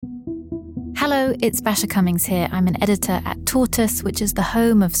Hello, it's Basha Cummings here. I'm an editor at Tortoise, which is the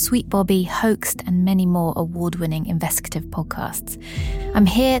home of Sweet Bobby, Hoaxed, and many more award-winning investigative podcasts. I'm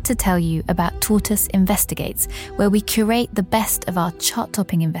here to tell you about Tortoise Investigates, where we curate the best of our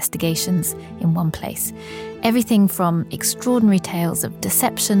chart-topping investigations in one place. Everything from extraordinary tales of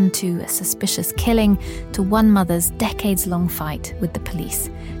deception to a suspicious killing to one mother's decades-long fight with the police.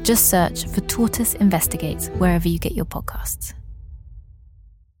 Just search for Tortoise Investigates wherever you get your podcasts.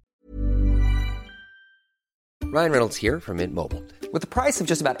 Ryan Reynolds here from Mint Mobile. With the price of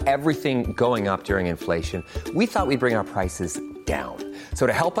just about everything going up during inflation, we thought we'd bring our prices down. So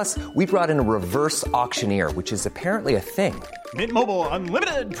to help us, we brought in a reverse auctioneer, which is apparently a thing. Mint Mobile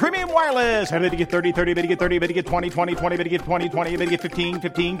Unlimited Premium Wireless. How to get 30, 30, bit to get 30, bit to get 20, 20, 20, bit to get 20, 20, bit to get 15,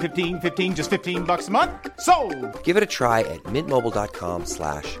 15, 15, 15, just $15 a month? Sold! Give it a try at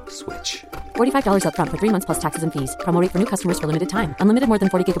mintmobile.com/switch. $45 up front for 3 months plus taxes and fees. Promo rate for new customers for limited time. Unlimited more than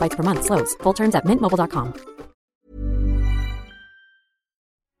 40 gigabytes per month. Slows full terms at mintmobile.com.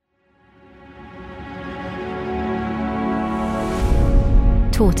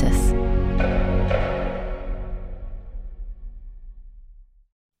 Tortoise.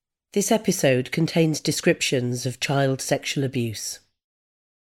 This episode contains descriptions of child sexual abuse.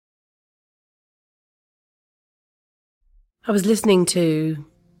 I was listening to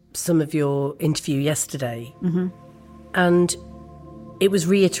some of your interview yesterday, and it was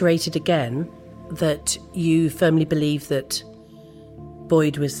reiterated again that you firmly believe that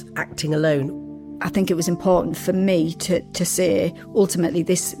Boyd was acting alone. I think it was important for me to say ultimately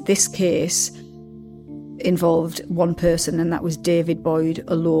this case involved one person, and that was David Boyd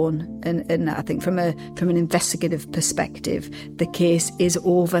alone. And I think from an investigative perspective, the case is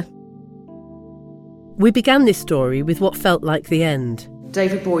over. We began this story with what felt like the end.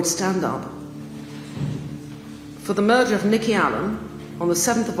 David Boyd, stand up. For the murder of Nikki Allen on the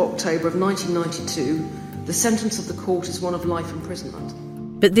 7th of October of 1992, the sentence of the court is one of life imprisonment.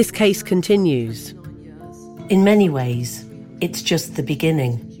 But this case continues. In many ways, it's just the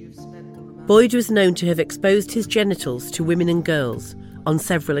beginning. Boyd was known to have exposed his genitals to women and girls on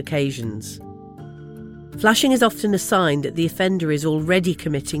several occasions. Flashing is often a sign that the offender is already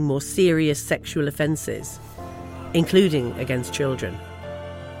committing more serious sexual offences, including against children.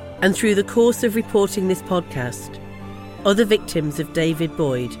 And through the course of reporting this podcast, other victims of David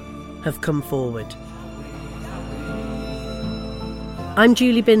Boyd have come forward. I'm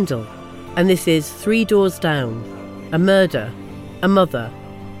Julie Bindle, and this is 3 Doors Down, a murder, a mother,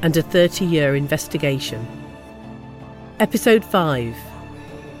 and a 30-year investigation. Episode 5,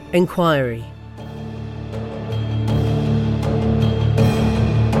 Inquiry.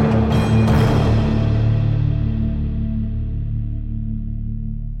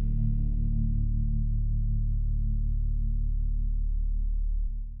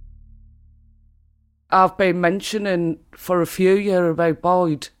 I've been mentioning for a few years about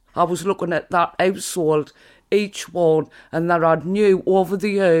Boyd. I was looking at that household, each one, and that I knew over the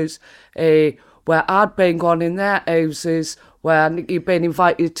years where I'd been gone in their houses, where Nikki had been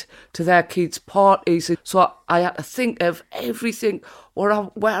invited to their kids' parties. So I had to think of everything, where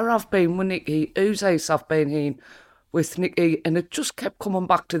I've been with Nikki, whose house I've been in with Nikki, and it just kept coming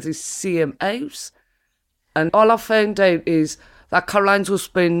back to this same house. And all I found out is that Caroline's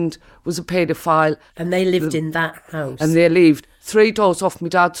husband was a paedophile. And they lived in that house. And they lived 3 doors off my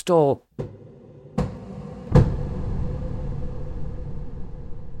dad's door.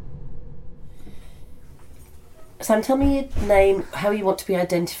 Sam, tell me your name, how you want to be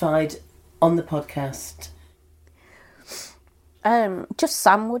identified on the podcast. Just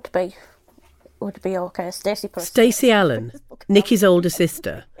Sam would be okay. Stacey Allen, Nikki's older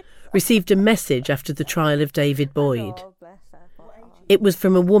sister, received a message after the trial of David Boyd. It was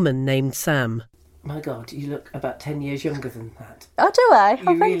from a woman named Sam. My God, you look about 10 years younger than that. Oh, do I?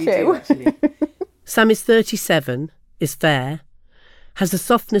 You really do, actually. Sam is 37, is fair, has a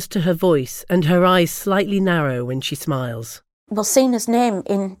softness to her voice, and her eyes slightly narrow when she smiles. Well, seeing his name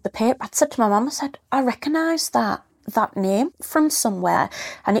in the paper, I said to my mum, I said, I recognise that name from somewhere.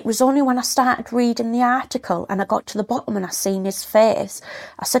 And it was only when I started reading the article and I got to the bottom and I seen his face,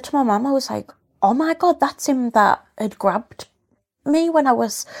 I said to my mum, I was like, oh my God, that's him that had grabbed me when I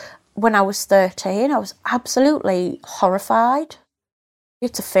was 13. I was absolutely horrified.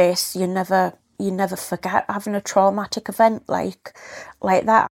 It's a face you never forget, having a traumatic event like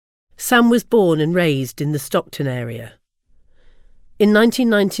that. Sam was born and raised in the Stockton area. In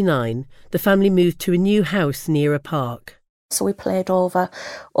 1999, the family moved to a new house near a park. So we played over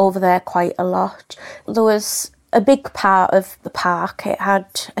there quite a lot. There was a big part of the park. It had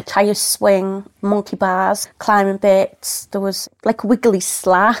a tyre swing, monkey bars, climbing bits. There was like a wiggly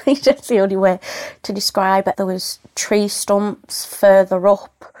slide, that's the only way to describe it. There was tree stumps further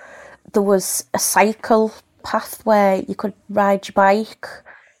up. There was a cycle path where you could ride your bike.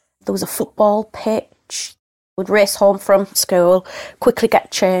 There was a football pitch. We'd race home from school, quickly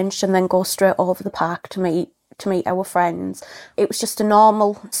get changed and then go straight over the park to meet our friends. It was just a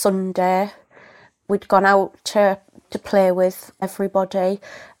normal Sunday. We'd gone out to play with everybody.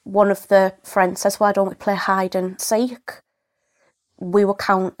 One of the friends says, why don't we play hide and seek? We were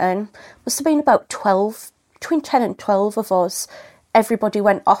counting. Must have been about 12, between 10 and 12 of us. Everybody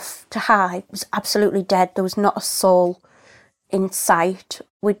went off to hide. It was absolutely dead. There was not a soul in sight.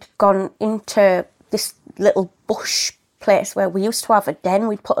 We'd gone into this little bush place where we used to have a den.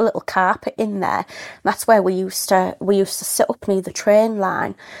 We'd put a little carpet in there. That's where we used to sit up near the train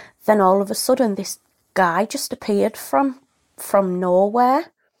line. Then all of a sudden, this guy just appeared from nowhere.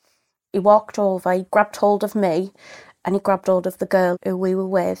 He walked over, he grabbed hold of me, and he grabbed hold of the girl who we were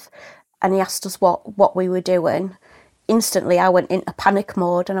with, and he asked us what we were doing. Instantly, I went into panic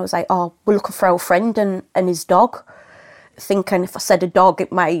mode, and I was like, oh, we're looking for our friend and his dog, thinking if I said a dog,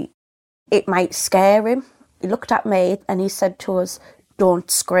 it might scare him. He looked at me, and he said to us, don't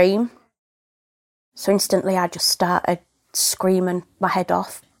scream. So instantly, I just started screaming my head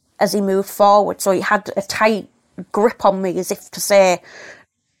off as he moved forward. So he had a tight grip on me as if to say,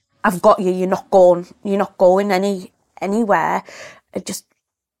 I've got you, you're not going anywhere.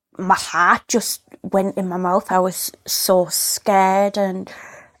 My heart just went in my mouth. I was so scared, and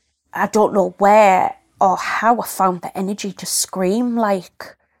I don't know where or how I found the energy to scream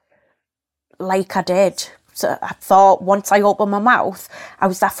like I did. So I thought once I opened my mouth, I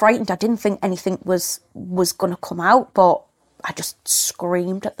was that frightened. I didn't think anything was going to come out, but I just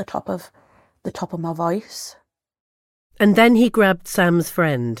screamed at the top of my voice. And then he grabbed Sam's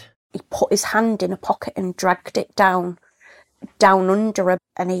friend. He put his hand in a pocket and dragged it down under her,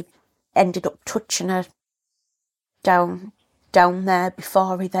 and he ended up touching her down there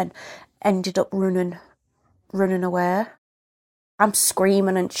before he then ended up running away. I'm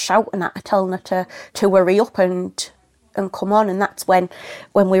screaming and shouting at her, telling her to hurry up and come on, and that's when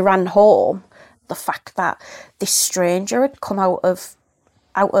we ran home. The fact that this stranger had come out of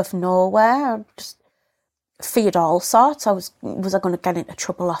nowhere, I just feared all sorts. Was I going to get into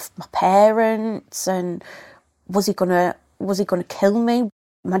trouble off my parents, and was he going to kill me?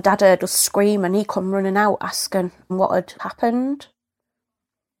 My dad heard us scream, and he come running out asking what had happened.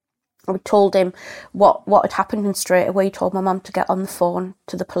 We told him what had happened, and straight away he told my mum to get on the phone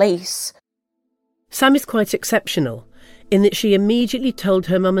to the police. Sam is quite exceptional in that she immediately told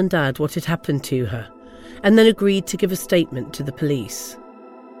her mum and dad what had happened to her, and then agreed to give a statement to the police.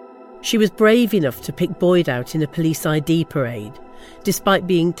 She was brave enough to pick Boyd out in a police ID parade, despite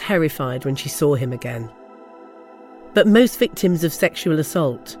being terrified when she saw him again. But most victims of sexual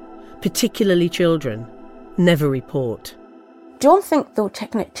assault, particularly children, never report. Don't think they were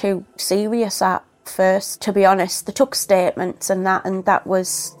taking it too serious at first, to be honest. They took statements and that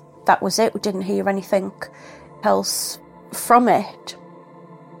was it. We didn't hear anything else from it.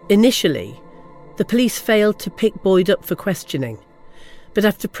 Initially, the police failed to pick Boyd up for questioning, but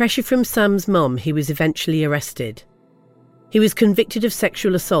after pressure from Sam's mum, he was eventually arrested. He was convicted of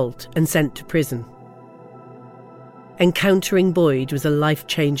sexual assault and sent to prison. Encountering Boyd was a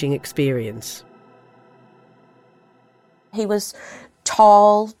life-changing experience. He was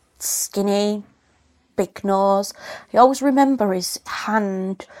tall, skinny, big nose. I always remember his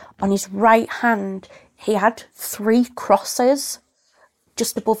hand. On his right hand, he had 3 crosses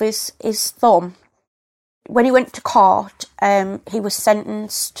just above his thumb. When he went to court, he was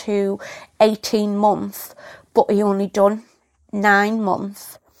sentenced to 18 months, but he only done 9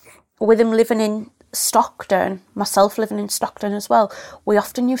 months. With him living in Stockton, myself living in Stockton as well, we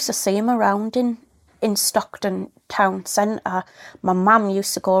often used to see him around in Stockton town centre. My mum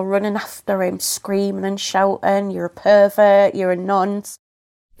used to go running after him, screaming and shouting, "You're a pervert, you're a nonce."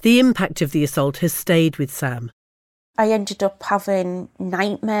 The impact of the assault has stayed with Sam. I ended up having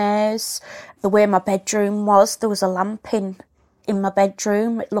nightmares. The way my bedroom was, there was a lamp in my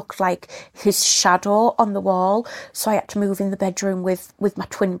bedroom. It looked like his shadow on the wall. So I had to move in the bedroom with my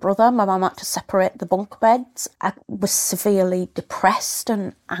twin brother. My mum had to separate the bunk beds. I was severely depressed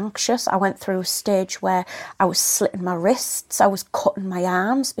and anxious. I went through a stage where I was slitting my wrists. I was cutting my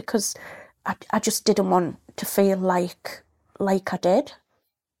arms because I just didn't want to feel like I did.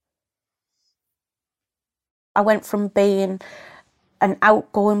 I went from being an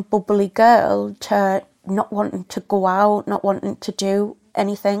outgoing, bubbly girl to not wanting to go out, not wanting to do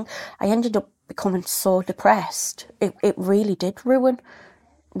anything. I ended up becoming so depressed. It really did ruin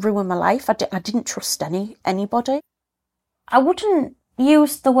my life. I didn't trust anybody. I wouldn't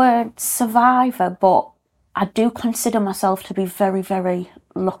use the word survivor, but I do consider myself to be very, very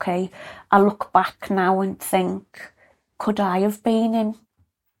lucky. I look back now and think, could I have been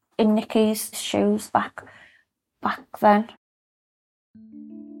in Nicky's shoes back then?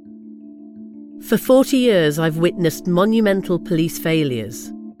 For 40 years, I've witnessed monumental police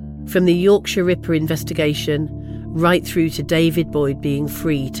failures, from the Yorkshire Ripper investigation right through to David Boyd being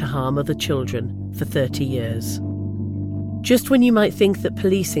free to harm other children for 30 years. Just when you might think that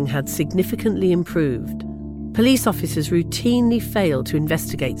policing had significantly improved, police officers routinely fail to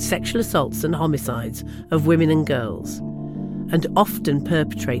investigate sexual assaults and homicides of women and girls, and often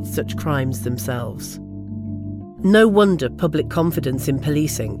perpetrate such crimes themselves. No wonder public confidence in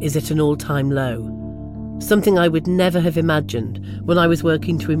policing is at an all-time low, something I would never have imagined when I was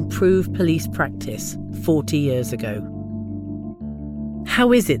working to improve police practice 40 years ago.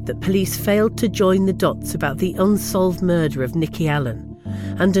 How is it that police failed to join the dots about the unsolved murder of Nicky Allen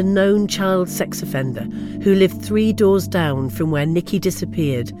and a known child sex offender who lived 3 doors down from where Nicky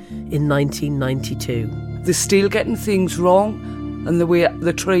disappeared in 1992? They're still getting things wrong, and the way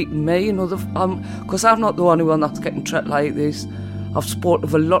they're treating me and other, because I'm not the only one that's getting treated like this. I've spoken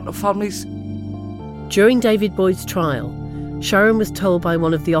to a lot of families. During David Boyd's trial, Sharon was told by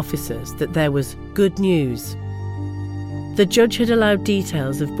one of the officers that there was good news. The judge had allowed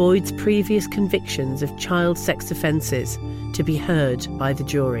details of Boyd's previous convictions of child sex offences to be heard by the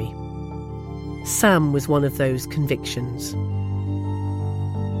jury. Sam was one of those convictions.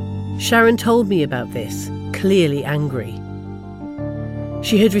 Sharon told me about this, clearly angry.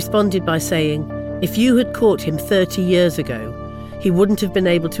 She had responded by saying, if you had caught him 30 years ago, he wouldn't have been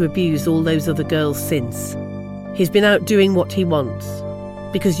able to abuse all those other girls since. He's been out doing what he wants,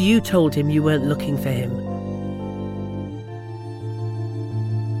 because you told him you weren't looking for him.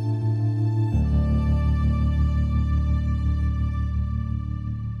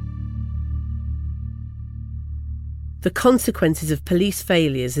 The consequences of police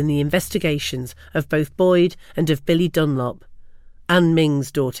failures in the investigations of both Boyd and of Billy Dunlop, Anne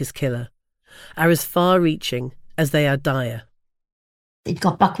Ming's daughter's killer, are as far-reaching as they are dire. He'd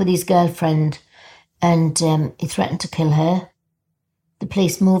got back with his girlfriend and he threatened to kill her. The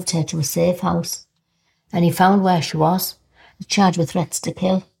police moved her to a safe house and he found where she was, charged with threats to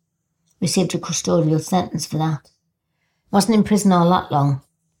kill, received a custodial sentence for that. Wasn't in prison all that long.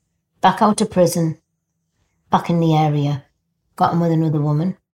 Back out of prison, back in the area, got him with another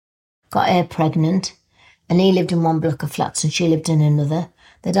woman, got her pregnant, and he lived in one block of flats and she lived in another.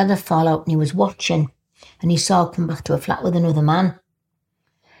 They'd had a fallout and he was watching and he saw her come back to a flat with another man.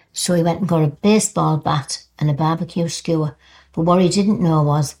 So he went and got a baseball bat and a barbecue skewer. But what he didn't know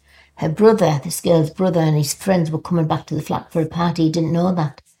was her brother, this girl's brother, and his friends were coming back to the flat for a party. He didn't know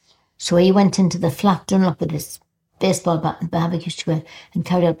that. So he went into the flat, Dunlop, with this baseball bat and barbecue skewer and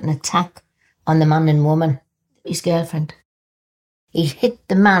carried out an attack on the man and woman, his girlfriend. He hit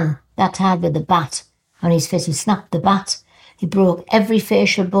the man that hard with the bat on his face. He snapped the bat. He broke every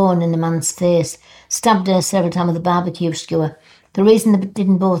facial bone in the man's face, stabbed her several times with a barbecue skewer. The reason they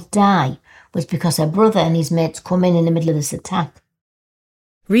didn't both die was because her brother and his mates come in the middle of this attack.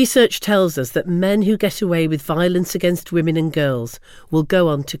 Research tells us that men who get away with violence against women and girls will go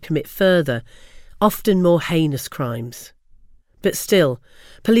on to commit further, often more heinous crimes. But still,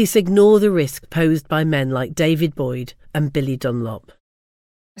 police ignore the risk posed by men like David Boyd and Billy Dunlop.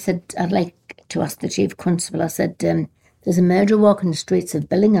 I said, I'd like to ask the Chief Constable, I said, there's a murderer walking the streets of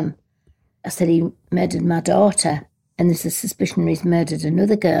Billingham. I said, he murdered my daughter, and there's a suspicion he's murdered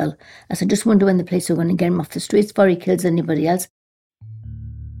another girl. I said, just wonder when the police are going to get him off the streets before he kills anybody else.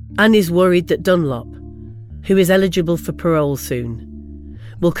 Anne is worried that Dunlop, who is eligible for parole soon,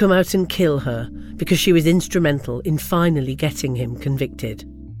 will come out and kill her because she was instrumental in finally getting him convicted.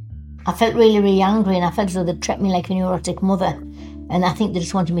 I felt really, really angry, and I felt as though they'd treated me like a neurotic mother. And I think they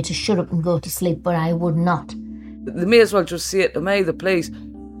just wanted me to shut up and go to sleep, but I would not. They may as well just say it to me, the police.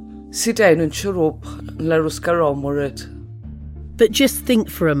 Sit down and shut up and let us get on with it. But just think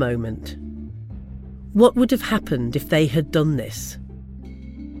for a moment. What would have happened if they had done this?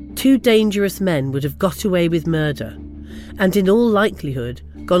 2 dangerous men would have got away with murder and in all likelihood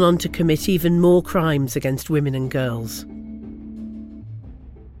gone on to commit even more crimes against women and girls.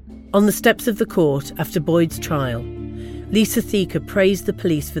 On the steps of the court after Boyd's trial, Lisa Thika praised the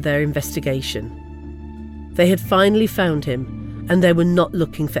police for their investigation. They had finally found him and they were not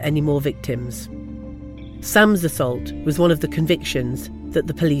looking for any more victims. Sam's assault was one of the convictions that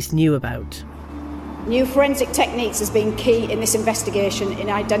the police knew about. New forensic techniques has been key in this investigation in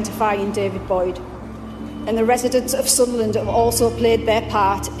identifying David Boyd, and the residents of Sunderland have also played their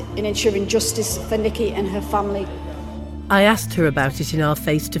part in ensuring justice for Nikki and her family. I asked her about it in our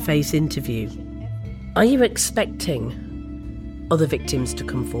face-to-face interview. Are you expecting other victims to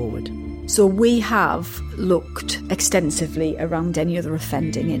come forward? So we have looked extensively around any other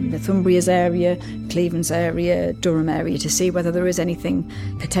offending in Northumbria's area, Cleveland's area, Durham area, to see whether there is anything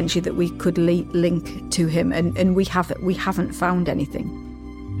potentially that we could link to him, and we haven't found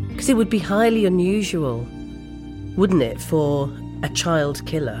anything. Because it would be highly unusual, wouldn't it, for a child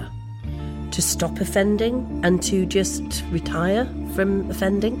killer to stop offending and to just retire from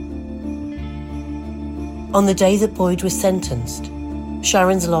offending? On the day that Boyd was sentenced,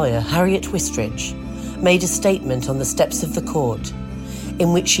 Sharon's lawyer, Harriet Wistridge, made a statement on the steps of the court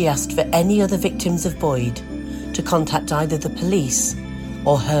in which she asked for any other victims of Boyd to contact either the police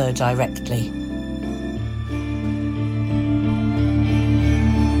or her directly.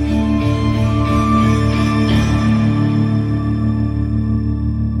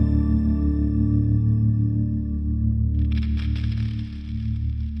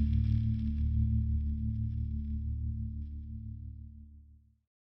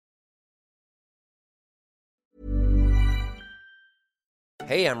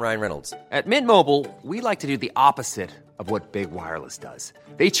 Hey, I'm Ryan Reynolds. At Mint Mobile, we like to do the opposite of what Big Wireless does.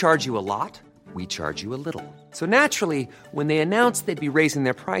 They charge you a lot, we charge you a little. So naturally, when they announced they'd be raising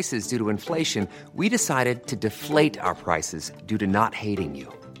their prices due to inflation, we decided to deflate our prices due to not hating you.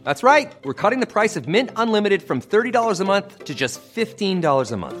 That's right. We're cutting the price of Mint Unlimited from $30 a month to just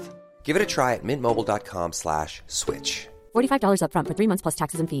 $15 a month. Give it a try at mintmobile.com/switch. $45 up front for 3 months plus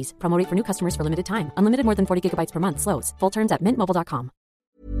taxes and fees. Promo rate for new customers for limited time. Unlimited more than 40 gigabytes per month. Slows full terms at mintmobile.com.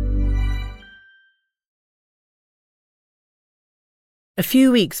 A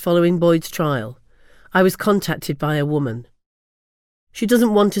few weeks following Boyd's trial, I was contacted by a woman. She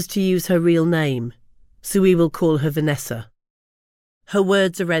doesn't want us to use her real name, so we will call her Vanessa. Her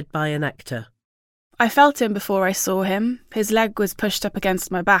words are read by an actor. I felt him before I saw him. His leg was pushed up against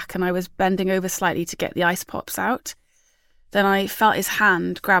my back and I was bending over slightly to get the ice pops out. Then I felt his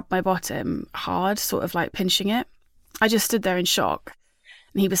hand grab my bottom hard, sort of like pinching it. I just stood there in shock,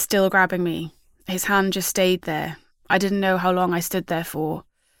 and he was still grabbing me. His hand just stayed there. I didn't know how long I stood there for,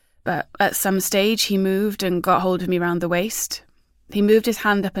 but at some stage he moved and got hold of me round the waist. He moved his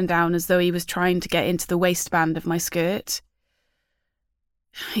hand up and down as though he was trying to get into the waistband of my skirt.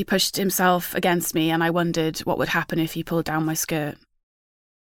 He pushed himself against me and I wondered what would happen if he pulled down my skirt.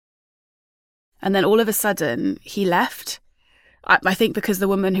 And then all of a sudden, he left. I think because the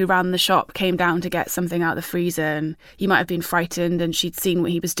woman who ran the shop came down to get something out of the freezer and he might have been frightened and she'd seen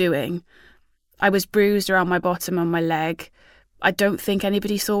what he was doing. I was bruised around my bottom and my leg. I don't think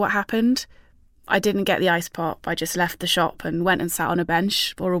anybody saw what happened. I didn't get the ice pop. I just left the shop and went and sat on a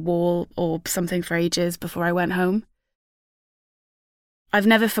bench or a wall or something for ages before I went home. I've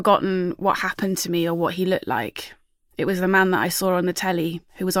never forgotten what happened to me or what he looked like. It was the man that I saw on the telly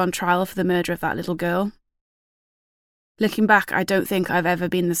who was on trial for the murder of that little girl. Looking back, I don't think I've ever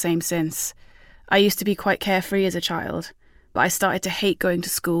been the same since. I used to be quite carefree as a child, but I started to hate going to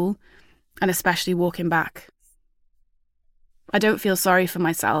school, and especially walking back. I don't feel sorry for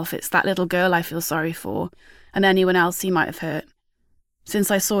myself. It's that little girl I feel sorry for, and anyone else he might have hurt. Since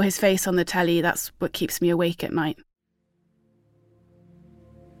I saw his face on the telly, that's what keeps me awake at night.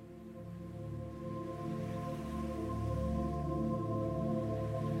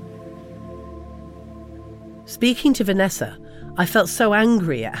 Speaking to Vanessa, I felt so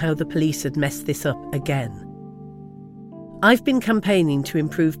angry at how the police had messed this up again. I've been campaigning to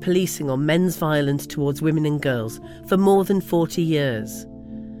improve policing on men's violence towards women and girls for more than 40 years,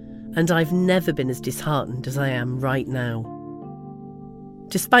 and I've never been as disheartened as I am right now.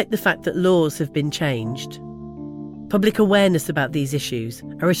 Despite the fact that laws have been changed, public awareness about these issues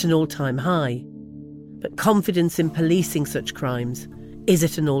are at an all-time high, but confidence in policing such crimes is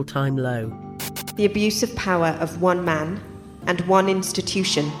at an all-time low. The abuse of power of one man and one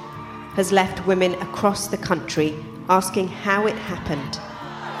institution has left women across the country asking how it happened.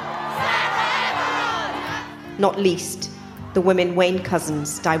 Not least, the women Wayne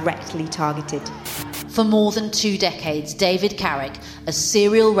Couzens directly targeted. For more than 2 decades, David Carrick, a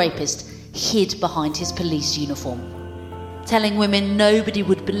serial rapist, hid behind his police uniform, telling women nobody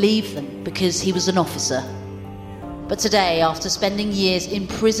would believe them because he was an officer. But today, after spending years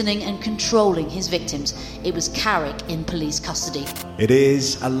imprisoning and controlling his victims, it was Carrick in police custody. It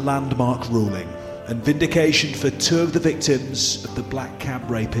is a landmark ruling and vindication for 2 of the victims of the black cab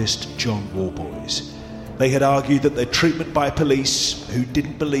rapist John Worboys. They had argued that their treatment by police, who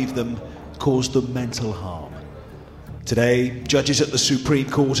didn't believe them, caused them mental harm. Today, judges at the Supreme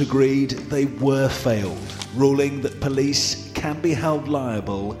Court agreed they were failed, ruling that police can be held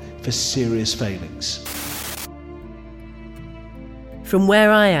liable for serious failings. From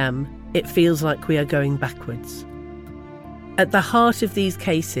where I am, it feels like we are going backwards. At the heart of these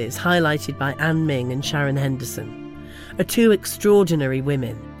cases, highlighted by Anne Ming and Sharon Henderson, are two extraordinary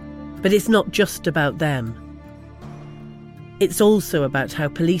women. But it's not just about them. It's also about how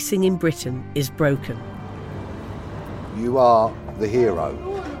policing in Britain is broken. You are the hero,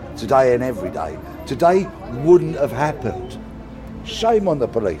 today and every day. Today wouldn't have happened. Shame on the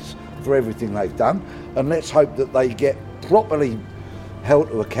police for everything they've done, and let's hope that they get properly held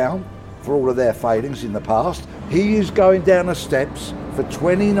to account for all of their failings in the past. He is going down the steps for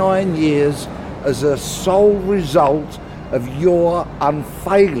 29 years as a sole result of your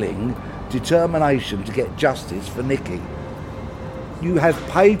unfailing determination to get justice for Nikki. You have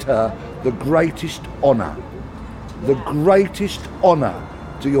paid her the greatest honour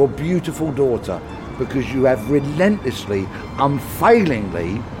to your beautiful daughter, because you have relentlessly,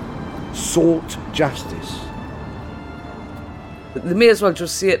 unfailingly sought justice. They may as well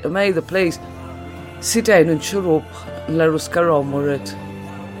just say it to me, the police, sit down and shut up and let us get on with it.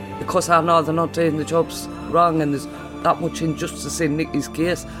 Because I know they're not doing the jobs wrong and there's that much injustice in Nikki's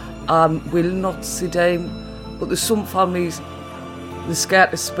case, and will not sit down. But there's some families, they're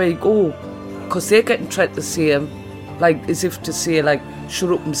scared to speak up because they're getting treated the same, like as if to say, like,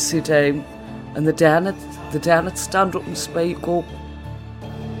 shut up and sit down, and they daren't stand up and speak up.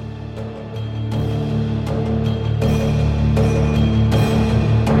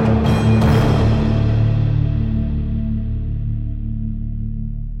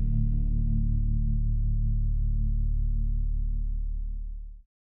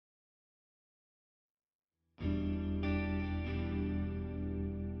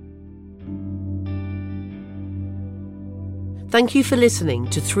 Thank you for listening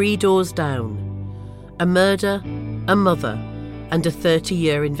to 3 Doors Down, a murder, a mother, and a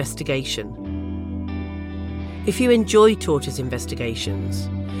 30-year investigation. If you enjoy Tortoise Investigations,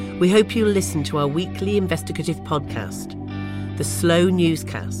 we hope you'll listen to our weekly investigative podcast, The Slow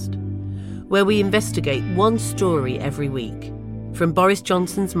Newscast, where we investigate one story every week, from Boris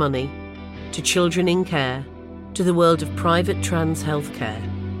Johnson's money, to children in care, to the world of private trans healthcare,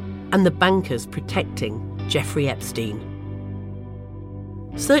 and the bankers protecting Jeffrey Epstein.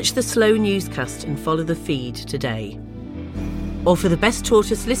 Search The Slow Newscast and follow the feed today. Or for the best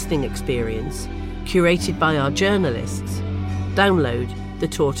Tortoise listening experience, curated by our journalists, download the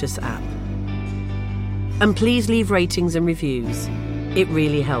Tortoise app. And please leave ratings and reviews. It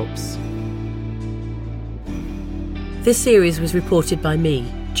really helps. This series was reported by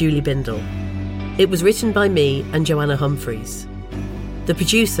me, Julie Bindle. It was written by me and Joanna Humphreys. The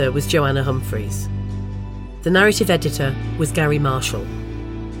producer was Joanna Humphreys. The narrative editor was Gary Marshall.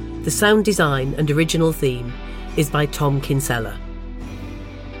 The sound design and original theme is by Tom Kinsella.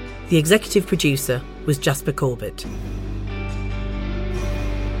 The executive producer was Jasper Corbett.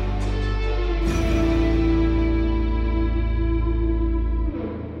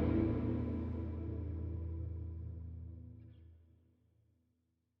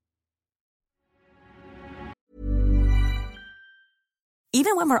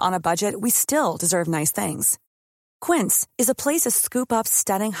 Even when we're on a budget, we still deserve nice things. Quince is a place to scoop up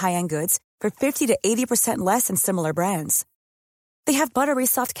stunning high-end goods for 50 to 80% less than similar brands. They have buttery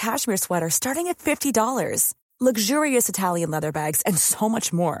soft cashmere sweaters starting at $50, luxurious Italian leather bags, and so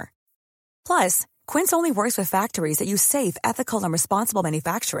much more. Plus, Quince only works with factories that use safe, ethical, and responsible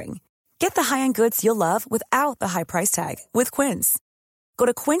manufacturing. Get the high-end goods you'll love without the high price tag with Quince. Go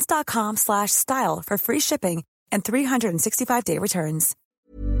to quince.com/style for free shipping and 365-day returns.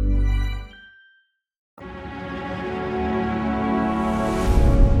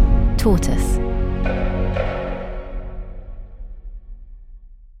 Tortoise